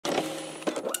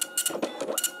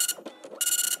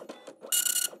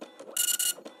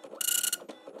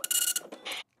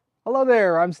Hello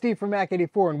there, I'm Steve from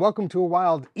Mac84 and welcome to a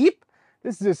wild EEP.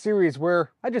 This is a series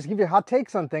where I just give you hot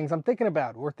takes on things I'm thinking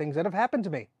about or things that have happened to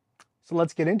me. So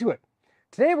let's get into it.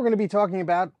 Today we're going to be talking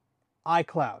about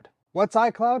iCloud. What's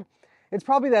iCloud? It's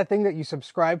probably that thing that you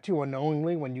subscribe to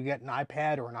unknowingly when you get an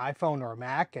iPad or an iPhone or a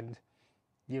Mac and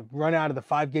you run out of the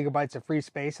 5 gigabytes of free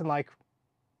space in like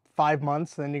 5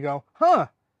 months, and then you go,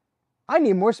 I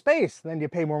need more space. Then you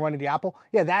pay more money to Apple.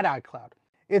 Yeah, that iCloud.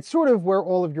 It's sort of where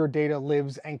all of your data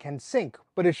lives and can sync,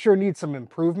 but it sure needs some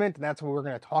improvement, and that's what we're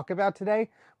going to talk about today.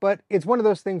 But it's one of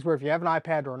those things where if you have an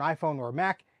iPad or an iPhone or a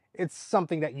Mac, it's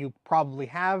something that you probably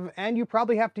have, and you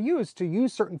probably have to use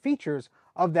certain features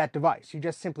of that device. You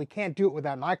just simply can't do it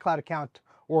without an iCloud account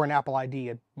or an Apple ID,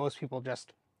 and most people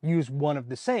just use one of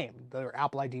the same. Their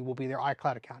Apple ID will be their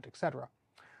iCloud account, etc.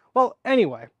 Well,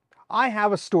 anyway, I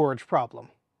have a storage problem,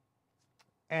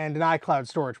 and an iCloud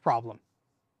storage problem,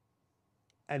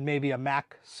 and maybe a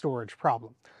Mac storage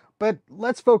problem. But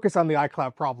let's focus on the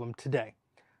iCloud problem today.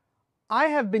 I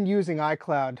have been using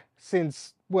iCloud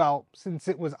since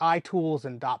it was iTools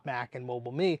and .Mac and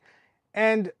MobileMe,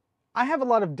 and I have a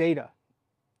lot of data,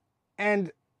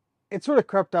 and it sort of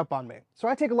crept up on me. So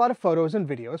I take a lot of photos and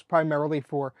videos, primarily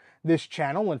for this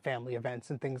channel and family events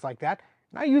and things like that,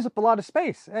 and I use up a lot of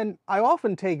space, and I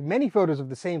often take many photos of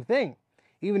the same thing,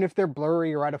 even if they're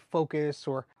blurry or out of focus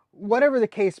or whatever the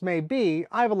case may be.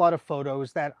 I have a lot of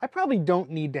photos that I probably don't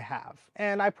need to have,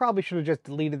 and I probably should have just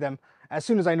deleted them as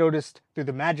soon as I noticed through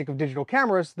the magic of digital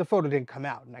cameras the photo didn't come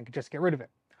out and I could just get rid of it.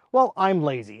 Well, I'm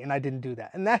lazy and I didn't do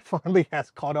that, and that finally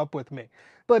has caught up with me.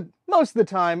 But most of the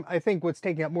time, I think what's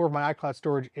taking up more of my iCloud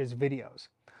storage is videos.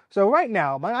 So right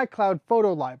now, my iCloud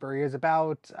photo library is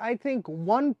about, I think,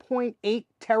 1.8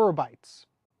 terabytes.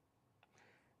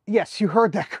 Yes, you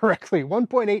heard that correctly,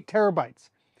 1.8 terabytes.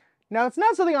 Now, it's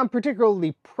not something I'm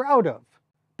particularly proud of,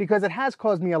 because it has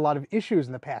caused me a lot of issues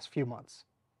in the past few months.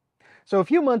 So a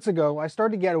few months ago, I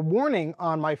started to get a warning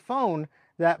on my phone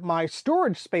that my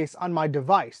storage space on my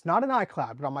device, not an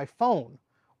iCloud, but on my phone,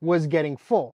 was getting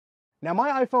full. Now,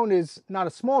 my iPhone is not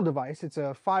a small device. It's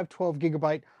a 512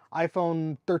 gigabyte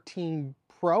iPhone 13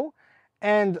 Pro,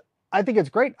 and I think it's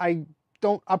great. I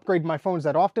don't upgrade my phones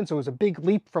that often, so it was a big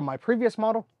leap from my previous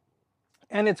model.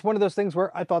 And it's one of those things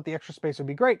where I thought the extra space would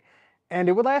be great, and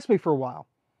it would last me for a while.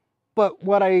 But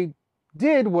what I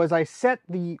did was I set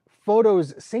the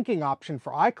Photos syncing option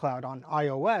for iCloud on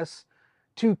iOS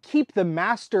to keep the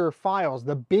master files,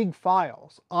 the big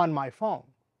files, on my phone.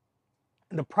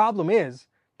 And the problem is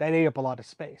that ate up a lot of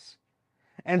space.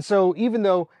 And so even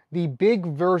though the big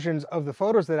versions of the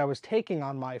photos that I was taking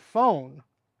on my phone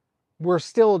were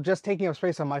still just taking up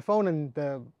space on my phone, and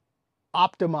the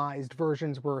optimized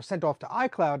versions were sent off to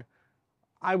iCloud,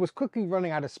 I was quickly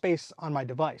running out of space on my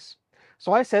device.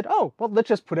 So I said, oh, well, let's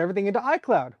just put everything into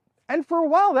iCloud. And for a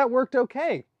while that worked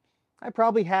okay. I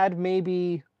probably had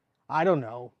maybe, I don't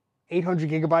know, 800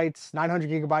 gigabytes, 900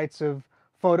 gigabytes of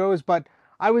photos, but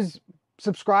I was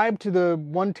subscribed to the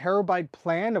 1 terabyte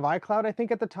plan of iCloud, I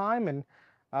think, at the time, and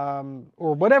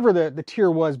or whatever the tier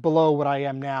was below what I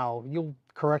am now. You'll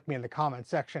correct me in the comment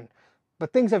section.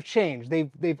 But things have changed.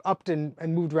 They've upped and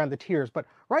moved around the tiers. But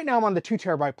right now I'm on the 2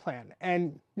 terabyte plan,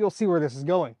 and you'll see where this is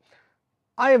going.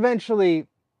 I eventually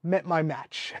met my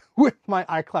match with my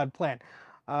iCloud plan.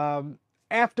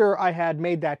 After I had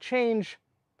made that change,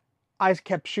 I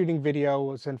kept shooting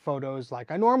videos and photos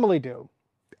like I normally do,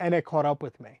 and it caught up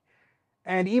with me.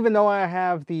 And even though I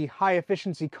have the high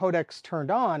efficiency codecs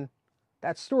turned on,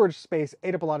 that storage space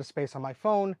ate up a lot of space on my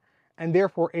phone, and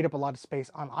therefore ate up a lot of space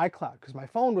on iCloud, because my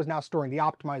phone was now storing the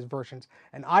optimized versions,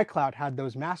 and iCloud had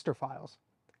those master files,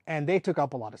 and they took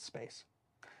up a lot of space.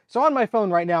 So on my phone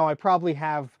right now, I probably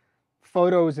have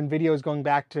photos and videos going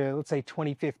back to, let's say,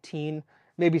 2015.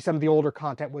 Maybe some of the older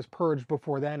content was purged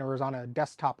before then or is on a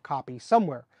desktop copy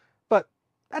somewhere. But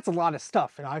that's a lot of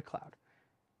stuff in iCloud.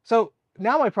 So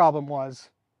now my problem was,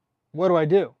 what do I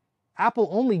do? Apple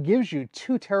only gives you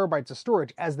 2 terabytes of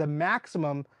storage as the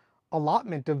maximum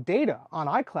allotment of data on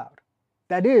iCloud.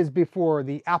 That is before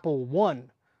the Apple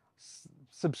One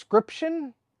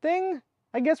subscription thing,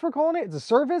 I guess we're calling it. It's a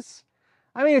service.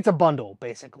 I mean, it's a bundle,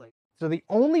 basically. So the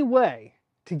only way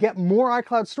to get more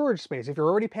iCloud storage space, if you're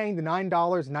already paying the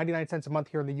 $9.99 a month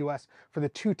here in the US for the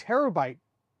 2 terabyte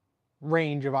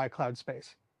range of iCloud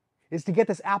space, is to get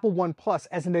this Apple One Plus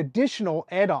as an additional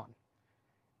add-on.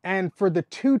 And for the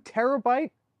 2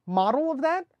 terabyte model of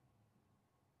that,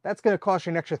 that's going to cost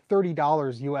you an extra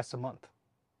 $30 US a month.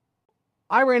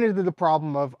 I ran into the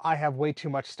problem of I have way too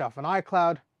much stuff on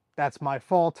iCloud. That's my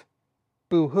fault.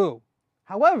 Boo-hoo.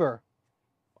 However,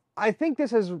 I think this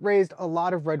has raised a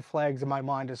lot of red flags in my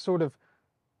mind as sort of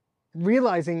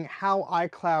realizing how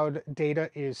iCloud data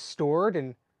is stored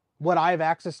and what I have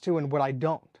access to and what I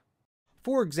don't.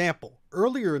 For example,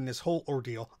 earlier in this whole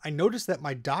ordeal, I noticed that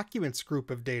my documents group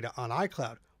of data on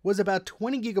iCloud was about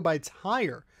 20 gigabytes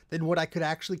higher than what I could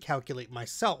actually calculate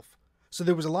myself. So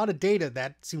there was a lot of data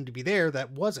that seemed to be there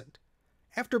that wasn't.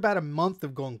 After about a month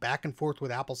of going back and forth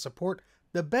with Apple support,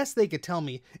 the best they could tell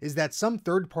me is that some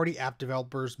third-party app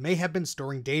developers may have been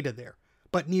storing data there,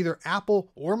 but neither Apple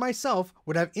or myself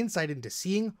would have insight into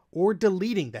seeing or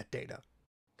deleting that data.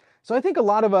 So I think a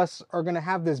lot of us are going to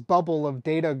have this bubble of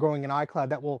data growing in iCloud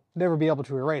that we'll never be able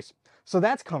to erase. So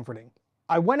that's comforting.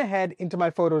 I went ahead into my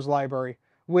photos library,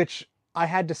 which I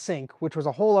had to sync, which was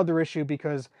a whole other issue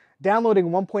because downloading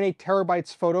 1.8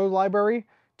 terabytes photo library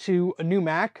to a new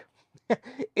Mac,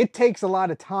 it takes a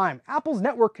lot of time. Apple's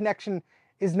network connection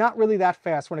is not really that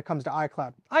fast when it comes to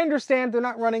iCloud. I understand they're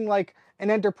not running like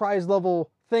an enterprise level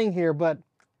thing here, but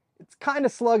it's kind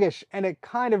of sluggish and it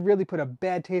kind of really put a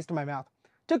bad taste in my mouth.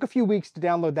 It took a few weeks to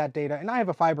download that data and I have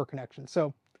a fiber connection,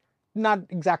 so not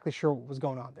exactly sure what was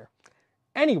going on there.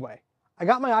 Anyway, I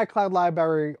got my iCloud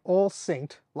library all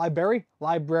synced, library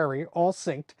all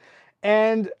synced,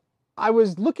 and I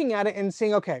was looking at it and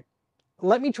saying, okay,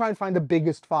 let me try and find the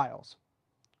biggest files.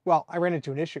 Well, I ran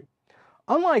into an issue.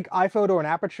 Unlike iPhoto and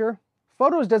Aperture,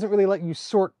 Photos doesn't really let you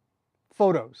sort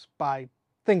photos by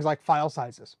things like file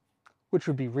sizes, which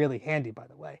would be really handy, by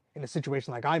the way, in a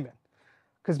situation like I'm in.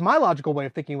 Because my logical way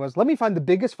of thinking was, let me find the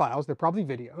biggest files, they're probably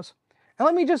videos, and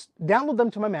let me just download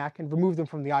them to my Mac and remove them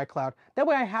from the iCloud. That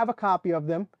way I have a copy of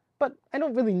them, but I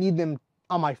don't really need them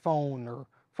on my phone or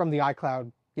from the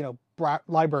iCloud,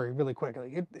 library really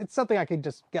quickly. It's something I could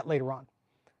just get later on.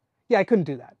 Yeah, I couldn't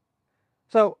do that.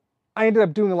 So I ended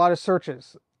up doing a lot of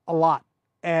searches, a lot.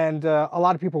 And a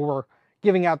lot of people were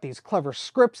giving out these clever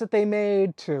scripts that they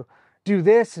made to do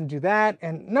this and do that.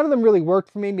 And none of them really worked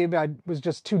for me. Maybe I was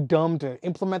just too dumb to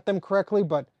implement them correctly,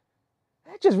 but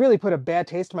it just really put a bad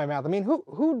taste in my mouth. I mean,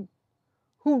 who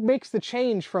makes the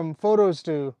change from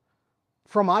iPhoto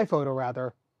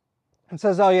rather, and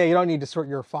says, oh yeah, you don't need to sort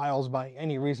your files by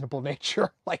any reasonable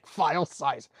nature, like file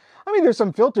size. I mean, there's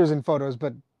some filters in Photos,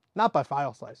 but not by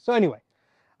file size. So anyway,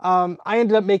 I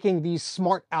ended up making these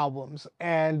smart albums,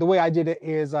 and the way I did it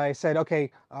is I said,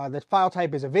 okay, the file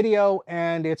type is a video,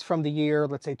 and it's from the year,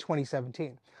 let's say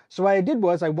 2017. So what I did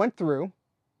was I went through,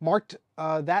 marked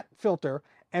that filter,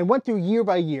 and went through year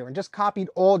by year, and just copied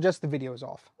just the videos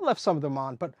off. I left some of them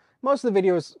on, but most of the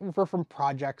videos were from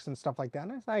projects and stuff like that.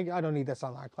 And I don't need this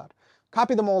on iCloud.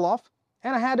 Copied them all off,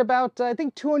 and I had about, I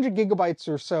think, 200 gigabytes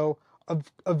or so of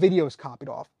videos copied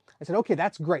off. I said, okay,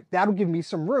 that's great. That'll give me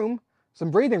some room, some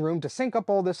breathing room to sync up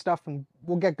all this stuff and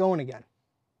we'll get going again.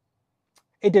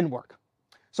 It didn't work.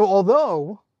 So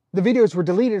although the videos were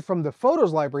deleted from the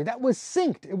Photos library, that was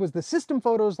synced. It was the System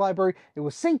Photos library. It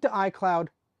was synced to iCloud.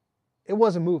 It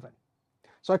wasn't moving.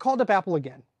 So I called up Apple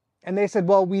again and they said,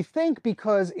 well, we think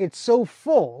because it's so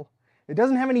full, it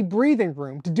doesn't have any breathing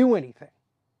room to do anything.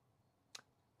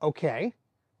 Okay,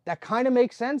 that kind of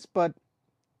makes sense, but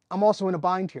I'm also in a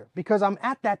bind here because I'm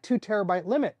at that 2 terabyte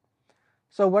limit.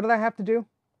 So what did I have to do?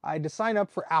 I had to sign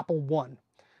up for Apple One,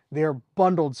 their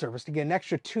bundled service, to get an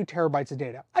extra 2 terabytes of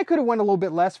data. I could have went a little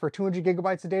bit less for 200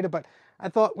 gigabytes of data, but I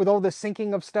thought with all this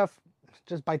syncing of stuff,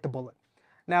 just bite the bullet.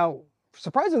 Now,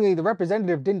 surprisingly, the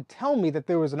representative didn't tell me that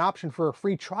there was an option for a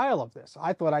free trial of this.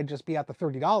 I thought I'd just be at the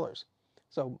 $30.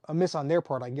 So a miss on their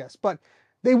part, I guess. But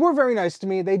they were very nice to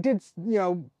me. They did,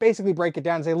 basically break it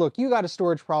down and say, look, you got a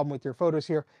storage problem with your photos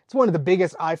here. It's one of the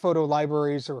biggest iPhoto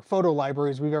libraries or photo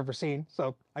libraries we've ever seen.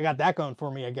 So I got that going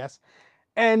for me, I guess.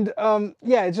 And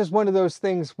yeah, it's just one of those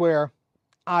things where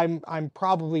I'm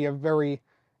probably a very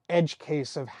edge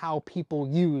case of how people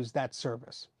use that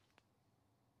service.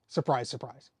 Surprise,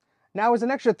 surprise. Now, is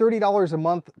an extra $30 a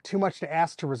month too much to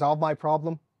ask to resolve my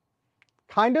problem?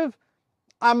 Kind of.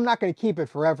 I'm not going to keep it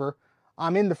forever.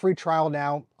 I'm in the free trial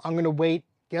now. I'm going to wait,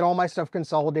 get all my stuff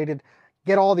consolidated,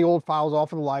 get all the old files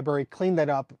off of the library, clean that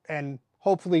up, and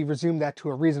hopefully resume that to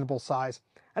a reasonable size,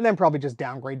 and then probably just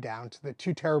downgrade down to the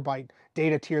 2 terabyte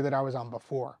data tier that I was on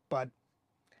before. But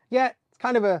yeah, it's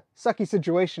kind of a sucky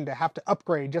situation to have to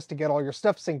upgrade just to get all your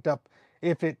stuff synced up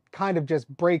if it kind of just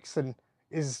breaks and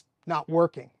is not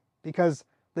working. Because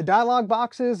the dialog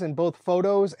boxes in both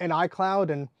Photos and iCloud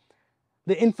and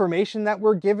the information that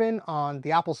we're given on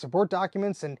the Apple support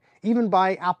documents and even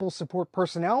by Apple support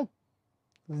personnel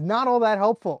is not all that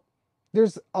helpful.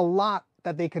 There's a lot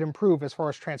that they could improve as far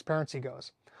as transparency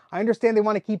goes. I understand they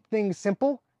want to keep things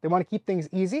simple, they want to keep things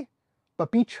easy,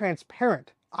 but be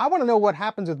transparent. I want to know what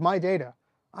happens with my data.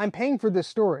 I'm paying for this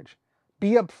storage.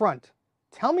 Be upfront.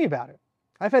 Tell me about it.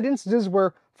 I've had instances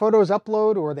where photos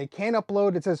upload or they can't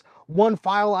upload. It says one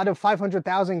file out of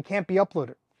 500,000 can't be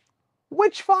uploaded.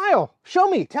 Which file?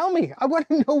 Show me, tell me. I want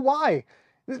to know why.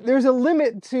 There's a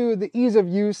limit to the ease of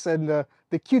use and the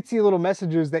cutesy little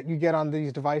messages that you get on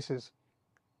these devices.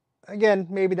 Again,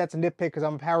 maybe that's a nitpick because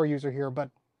I'm a power user here, but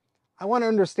I want to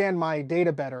understand my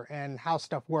data better and how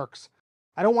stuff works.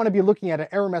 I don't want to be looking at an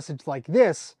error message like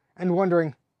this and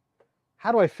wondering,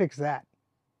 how do I fix that?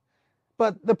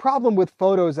 But the problem with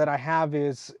photos that I have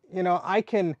is, I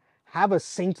can have a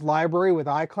synced library with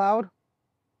iCloud,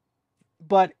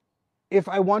 but if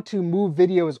I want to move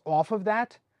videos off of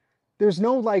that, there's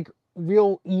no like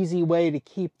real easy way to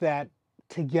keep that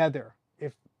together,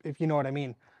 if you know what I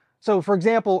mean. So for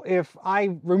example, if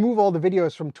I remove all the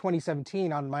videos from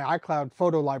 2017 on my iCloud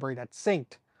photo library that's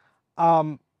synced,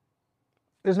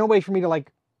 there's no way for me to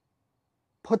like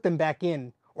put them back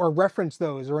in or reference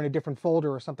those or in a different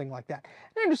folder or something like that.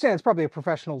 And I understand it's probably a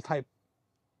professional type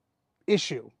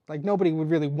issue. Like nobody would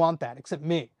really want that except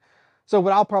me. So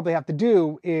what I'll probably have to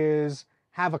do is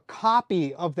have a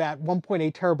copy of that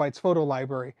 1.8 terabytes photo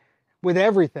library with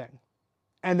everything,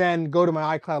 and then go to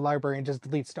my iCloud library and just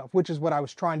delete stuff, which is what I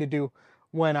was trying to do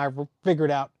when I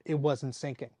figured out it wasn't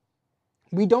syncing.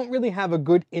 We don't really have a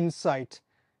good insight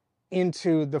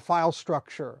into the file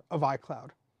structure of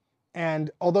iCloud.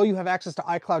 And although you have access to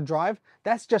iCloud Drive,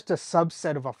 that's just a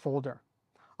subset of a folder.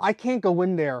 I can't go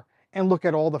in there and look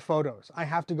at all the photos. I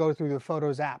have to go through the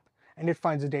Photos app, and it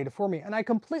finds the data for me. And I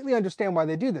completely understand why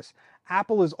they do this.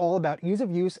 Apple is all about ease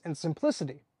of use and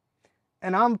simplicity.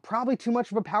 And I'm probably too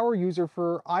much of a power user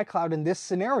for iCloud in this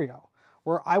scenario,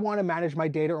 where I want to manage my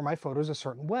data or my photos a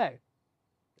certain way.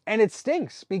 And it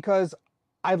stinks because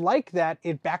I like that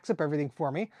it backs up everything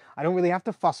for me. I don't really have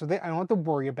to fuss with it. I don't have to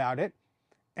worry about it.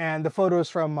 And the photos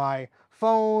from my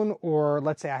phone, or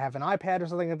let's say I have an iPad or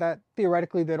something like that,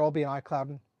 theoretically they'd all be in iCloud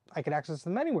and I could access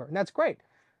them anywhere, and that's great.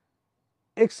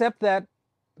 Except that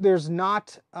there's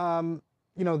not,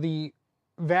 the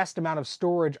vast amount of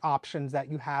storage options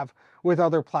that you have with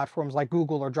other platforms like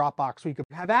Google or Dropbox, where you could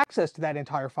have access to that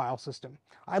entire file system.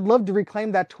 I'd love to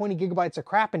reclaim that 20 gigabytes of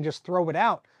crap and just throw it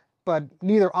out, but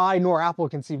neither I nor Apple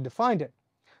can seem to find it.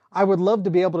 I would love to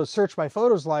be able to search my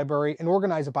photos library and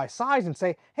organize it by size and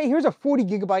say, hey, here's a 40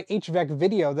 gigabyte HVAC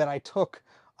video that I took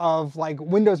of like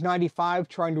Windows 95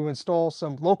 trying to install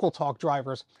some local talk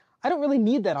drivers. I don't really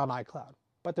need that on iCloud,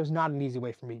 but there's not an easy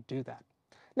way for me to do that.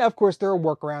 Now, of course, there are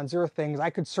workarounds, there are things. I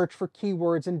could search for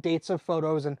keywords and dates of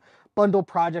photos and bundle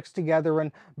projects together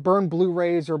and burn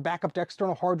Blu-rays or back up to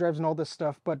external hard drives and all this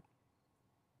stuff, but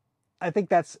I think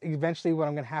that's eventually what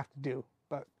I'm going to have to do.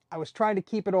 But I was trying to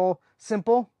keep it all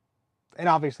simple, and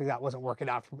obviously that wasn't working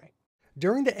out for me.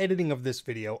 During the editing of this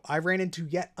video, I ran into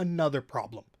yet another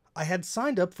problem. I had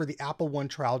signed up for the Apple One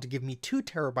trial to give me 2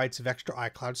 terabytes of extra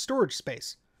iCloud storage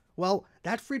space. Well,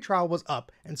 that free trial was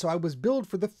up, and so I was billed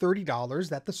for the $30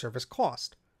 that the service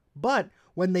cost. But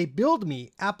when they billed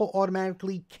me, Apple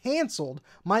automatically canceled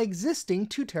my existing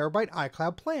 2 terabyte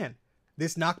iCloud plan.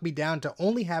 This knocked me down to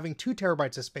only having 2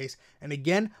 terabytes of space, and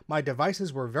again, my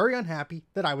devices were very unhappy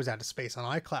that I was out of space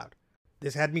on iCloud.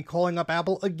 This had me calling up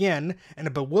Apple again, and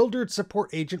a bewildered support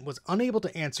agent was unable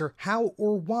to answer how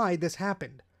or why this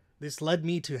happened. This led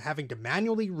me to having to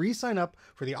manually re-sign up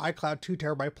for the iCloud 2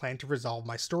 terabyte plan to resolve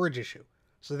my storage issue.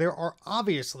 So there are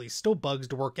obviously still bugs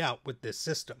to work out with this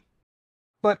system.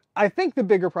 But I think the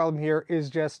bigger problem here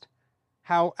is just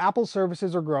how Apple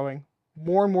services are growing.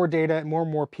 More and more data and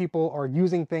more people are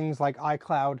using things like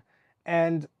iCloud.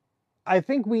 And I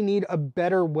think we need a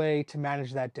better way to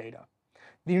manage that data.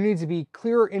 There needs to be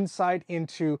clearer insight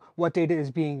into what data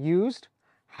is being used,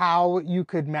 how you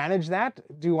could manage that.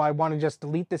 Do I want to just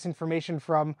delete this information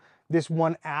from this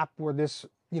one app or this,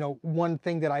 one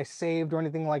thing that I saved or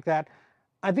anything like that?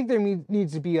 I think there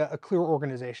needs to be a clear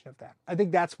organization of that. I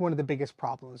think that's one of the biggest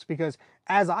problems, because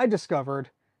as I discovered,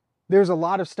 there's a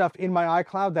lot of stuff in my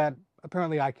iCloud that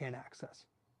apparently I can't access.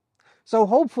 So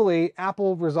hopefully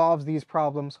Apple resolves these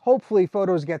problems. Hopefully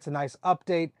Photos gets a nice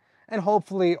update, and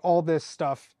hopefully all this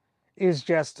stuff is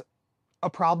just a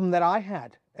problem that I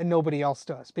had and nobody else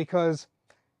does. Because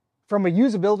from a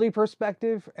usability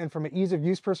perspective and from an ease of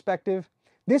use perspective,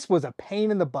 this was a pain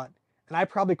in the butt. And I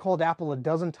probably called Apple a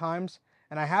dozen times,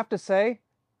 and I have to say,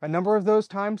 a number of those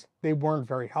times, they weren't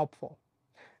very helpful.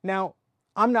 Now,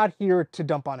 I'm not here to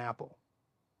dump on Apple.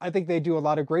 I think they do a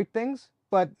lot of great things,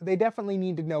 but they definitely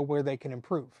need to know where they can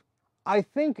improve. I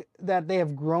think that they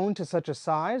have grown to such a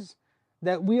size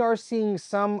that we are seeing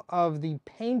some of the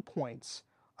pain points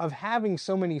of having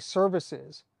so many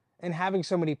services and having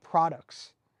so many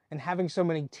products and having so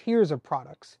many tiers of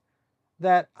products,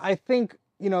 that I think,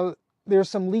 there's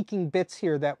some leaking bits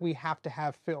here that we have to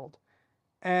have filled.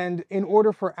 And in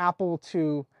order for Apple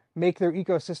to make their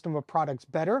ecosystem of products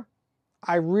better,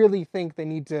 I really think they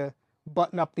need to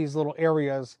button up these little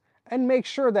areas and make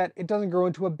sure that it doesn't grow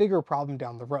into a bigger problem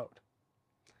down the road.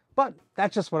 But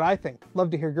that's just what I think.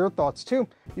 Love to hear your thoughts too.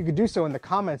 You can do so in the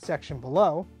comments section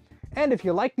below. And if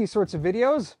you like these sorts of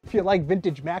videos, if you like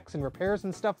vintage Macs and repairs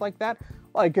and stuff like that,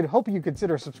 well, I could hope you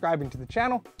consider subscribing to the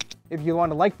channel. If you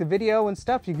want to like the video and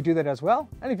stuff, you could do that as well.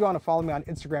 And if you want to follow me on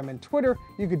Instagram and Twitter,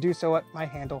 you could do so at my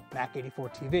handle,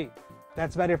 Mac84TV.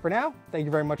 That's about it for now. Thank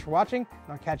you very much for watching,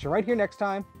 and I'll catch you right here next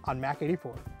time on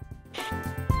Mac84.